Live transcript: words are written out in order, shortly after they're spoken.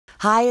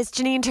Hi, it's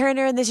Janine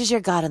Turner, and this is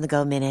your God on the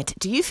Go Minute.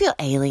 Do you feel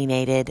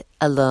alienated,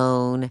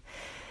 alone,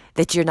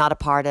 that you're not a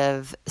part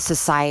of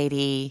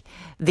society,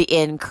 the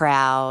in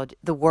crowd,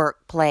 the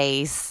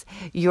workplace,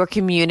 your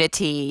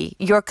community,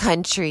 your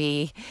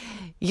country,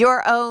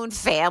 your own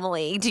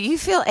family? Do you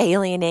feel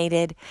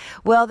alienated?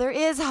 Well, there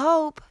is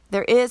hope.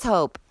 There is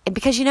hope. And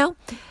because,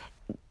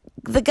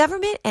 the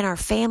government and our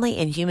family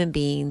and human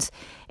beings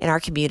in our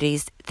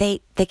communities,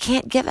 they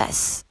can't give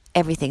us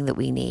everything that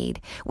we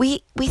need.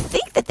 We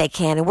think that they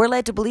can, and we're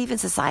led to believe in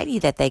society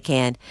that they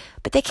can,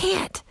 but they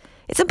can't.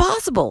 It's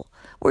impossible.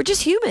 We're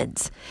just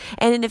humans.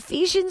 And in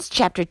Ephesians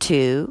chapter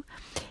 2,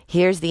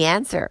 here's the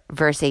answer,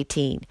 verse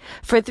 18.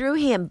 For through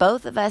him,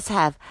 both of us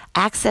have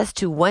access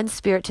to one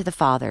spirit to the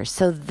Father.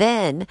 So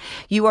then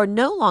you are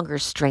no longer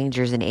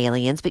strangers and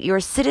aliens, but you are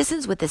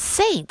citizens with the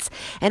saints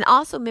and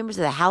also members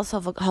of the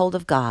household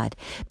of God,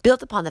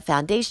 built upon the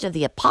foundation of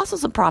the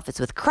apostles and prophets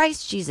with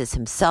Christ Jesus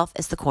himself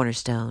as the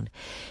cornerstone.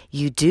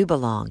 You do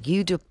belong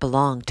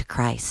to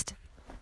Christ.